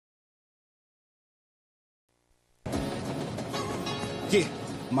Yeah,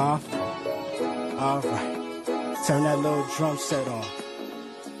 Mom. Alright. Turn that little drum set on.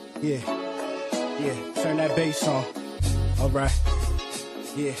 Yeah. Yeah, turn that bass on. Alright.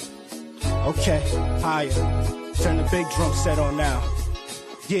 Yeah. Okay, higher. Turn the big drum set on now.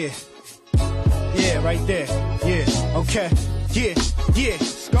 Yeah. Yeah, right there. Yeah, okay. Yeah, yeah.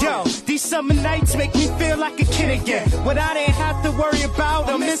 Yo, these summer nights make me feel like a kid again. What I didn't have to worry about,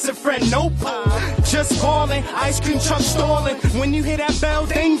 a missing friend. Nope. Just calling, ice cream truck stalling. When you hear that bell,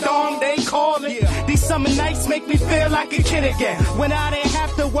 ding dong, they calling. These summer nights make me feel like a kid again. When I didn't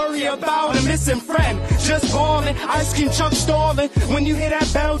have to worry about a missing friend. Just calling, ice cream truck stalling. When you hear that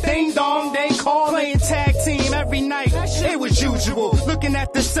bell, ding dong, they calling. Playing tag team every night, it was usual. Looking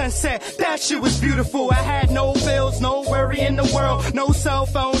at the sunset, that shit was beautiful. I had no bills, no worry in the world. No cell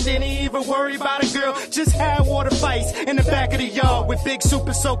phone, didn't even worry about a girl. Just had water fights in the back of the yard with big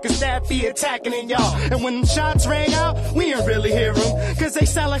super soakers that be attacking in y'all. And when them shots rang out, we didn't really hear them. Cause they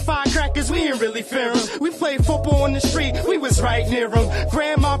sound like firecrackers, we didn't really fear them. We played football on the street, we was right near them.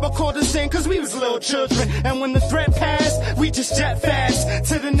 Grandma called us in cause we was little children. And when the threat passed, we just jet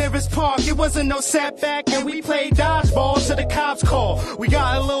fast to the nearest park. It wasn't no setback and we played dodgeball till the cops called. We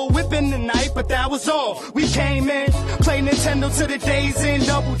got a little whipping tonight, but that was all. We came in, played Nintendo to the days in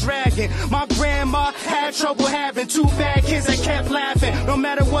Double Dragon. My grandma had trouble having two bad kids that kept laughing. No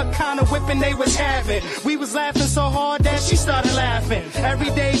matter what kind of whipping they was having. We was laughing so hard that she started laughing. Every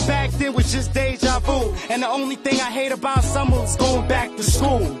day back then was just deja vu. And the only thing I hate about summer was going back to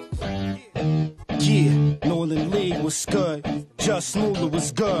school. Yeah, Northern League was good. Just Smoother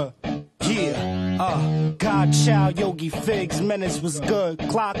was good. Yeah, Godchild, Yogi Figs, Menace was good.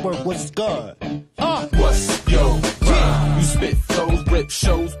 Clockwork was good. What's your rhyme? You spit flows, rip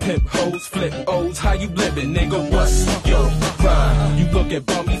shows, pimp hoes, flip O's. How you living, nigga? What's your rhyme? You looking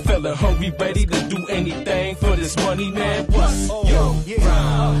bummy, feeling hungry, ready to do anything for this money, man? What's your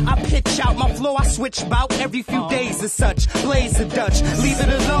rhyme? I pitch out my flow, I switch about every few days and such. Blaze the Dutch, leave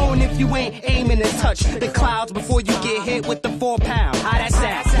it alone if you ain't aiming to touch the clouds before you get hit with the 4 pound. How that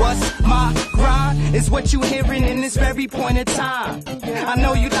sound? What's my grind? Is what you hearing in this very point in time. I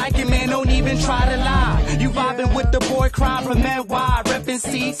know you like it, man, don't even try to lie. You vibing with the boy Crime from NY, reppin'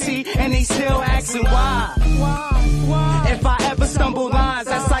 CT, and they still asking why. If I ever stumble lines,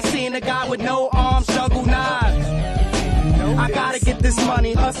 that's like seeing a guy with no arms juggle knives. I gotta get this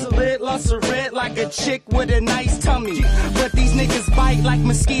money, hustle it, like a chick with a nice tummy. But these niggas bite like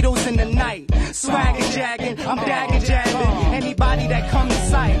mosquitoes in the night. Swagger jagging, I'm dagger jabbing. Anybody that come in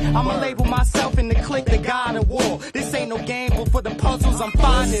sight, I'ma label myself in the clique, the god of war. This ain't no game, but for the puzzles, I'm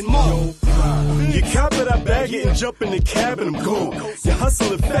finding more. You cop it, I bag it and jump in the cab and I'm gone. You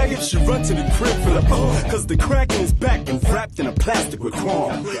hustling faggots, you run to the crib for the cause the crack in his back and wrapped in a plastic with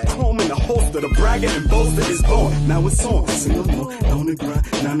chrome. Chrome in the holster, the braggart and boaster is born. Now it's on, sing along, on the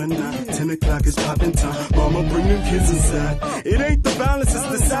grind, 9 to 9, 10 o'clock is popping time. Mama bring them kids inside. It ain't the violence, it's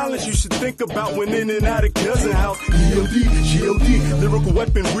the silence you should think about when in and out of cousin house. E.O.D., G.O.D., lyrical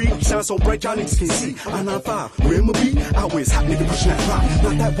weaponry, shine so bright y'all niggas can't see. I-95, where I'ma be? Always hot nigga pushing that rock.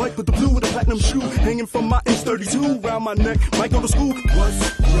 Not that white, but the blue with the platinum shoe hanging from my H32 round my neck. Might go to school.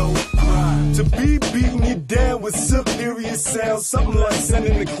 What's your crime? To be beating you down with superior sound, something like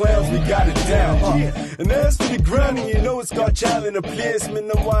sending the clowns. We got it down. And as for the grinding, you know it's got child in the place. Man,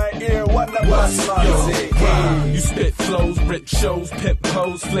 the wide ear, what not what's your crime? You spit flows, rip shows, pimp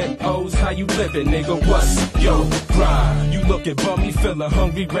hoes, flip O's. How you living, nigga? What's your crime? You looking bummy, feeling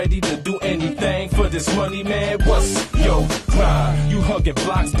hungry, ready to do anything for this money, man? What's your crime? You hugging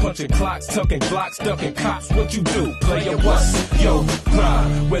blocks, punching clocks, tucking Glocks, ducking cops, what you do? Player, what's your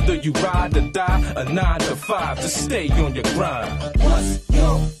grind? Whether you ride or die, a 9 to 5, just stay on your grind. What's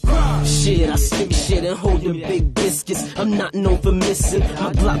your grind? Shit, I stick shit and hold them big biscuits. I'm not known for missing.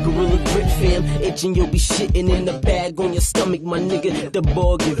 My Glock gorilla grip, fam. Itching, you'll be shitting in the bag on your stomach, my nigga. The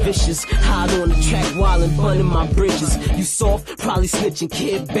ball get vicious. Hide on the track while I'm burning my bridges. You soft, probably snitching,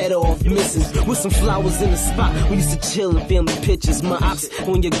 kid, better off missing. With some flowers in the spot, we used to chill and film the pictures. My ops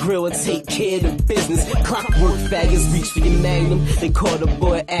on your grill and take care of the business. Clockwork faggots reach for your magnum. They call the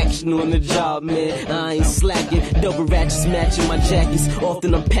boy action on the job, man. I ain't slacking. Double ratchets matching my jackets.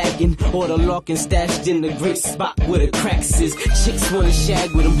 Often I'm packing. Or the locking stashed in the great spot where the cracks is. Chicks wanna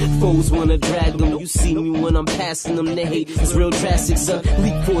shag with them. Foes wanna drag them. You see me when I'm passing them. They hate. It's real drastic, son.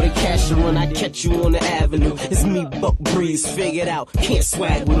 Leap for the cash and run. I catch you on the avenue. It's me, Buck Breeze. Figured out. Can't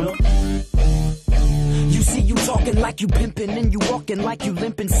swag with them. You see you talking like you pimping and you walking like you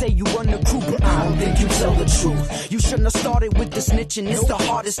limping. Say you run the crew, but I don't think you tell the truth. You shouldn't have started with the snitching. It's the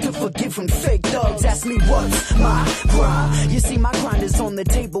hardest to forgive from fake thugs. Ask me what's my grind. You see my grind is on the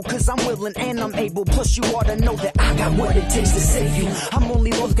table, cause I'm willing and I'm able. Plus you ought to know that I got what it takes to save you. I'm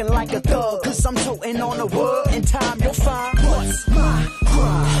only looking like a thug, cause I'm toting on a word. In time you'll find what's my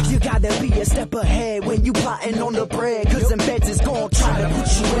grind. You gotta be a step ahead when you plotting on the bread, cause embeds is gon' try to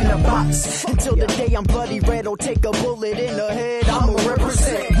put you in a box. Until the day I'm bloody red or take a bullet in the head, I'ma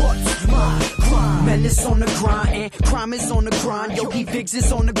represent what's my grind. Man, it's on the grind and crime is on the grind. Yogi Viggs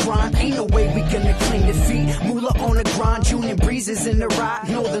is on the grind. Ain't no way we gonna claim defeat. Moolah on the grind, Union Breezes in the ride,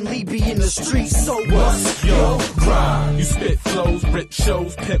 Northern Lee be in the streets. So what's your grind? You spit flows, rip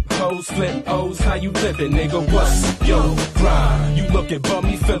shows, pimp hoes, flip O's. How you living, nigga? What's your grind? You looking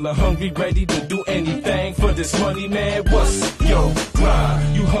bummy, feeling hungry, ready to do anything for this money, man. What's your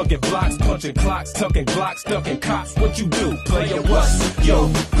grind? You hugging blocks, punching clocks, tucking glocks, ducking cops. What you do, player? What's your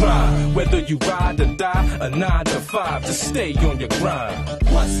grind? Whether you ride or die, a 9 to 5, just stay on your grind.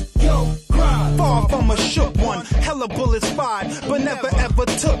 What's your grind? Far from a shook one, hella bullets fired, but never ever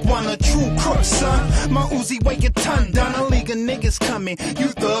took one. A true crook, son. My Uzi weigh a ton, down a league of niggas coming. You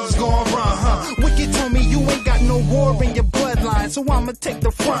thugs gon' run, huh? Wicked told me you ain't got no war in your bloodline, so I'ma take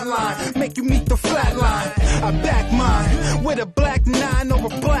the front line, make you meet the flat line. I back mine with a black 9 or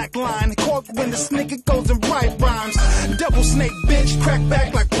a black line. Caught when this nigga goes and write rhymes. Double snake bitch, crack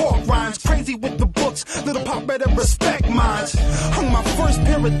back like pork rinds. Crazy with the books, little pop better respect mines. Hung my first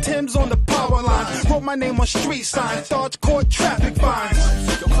pair of Timbs on the power line. Wrote my name on street signs, dodge court traffic fines.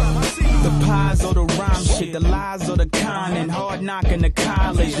 The pies or the rhyme shit, the lies or the con, and hard knocking to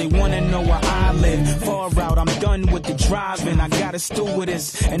college. They wanna know where I live. Far out, I'm done with the driving. I got a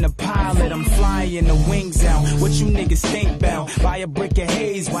stewardess and a pilot. I'm flying the wings out. What you niggas think about? Buy a brick of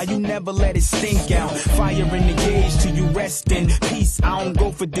haze, why you never let it stink out? Fire in the gauge till you rest in peace. I don't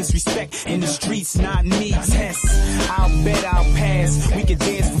go for disrespect in the streets, not me. Test, I'll bet I'll pass. We could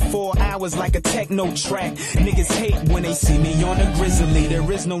dance for 4 hours like a techno track. Niggas hate when they see me on a grizzly.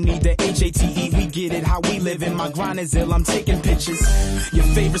 There is no need to HATE, we get it how we live in. My grind is ill, I'm taking pictures. Your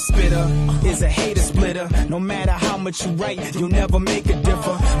favorite spitter is a hater splitter. No matter how much you write, you'll never make a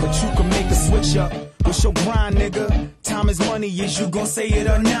differ. But you can make a switch up. What's your grind, nigga? Time is money, is you gon' say it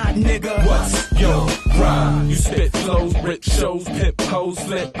or not, nigga? What's your grind? You spit flows, rip shows, pimp hoes,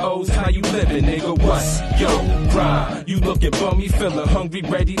 flip O's. How you living, nigga? What's your grind? You looking bummy, feeling hungry,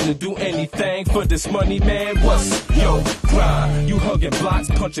 ready to do anything for this money, man. What's your grind? You hugging blocks,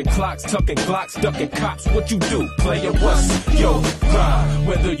 punching clocks, tucking glocks, ducking cops. What you do, player? What's your grind?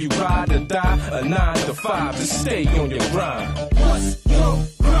 Whether you ride or die, a 9 to 5, just stay on your grind. What's your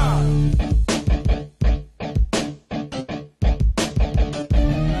grind?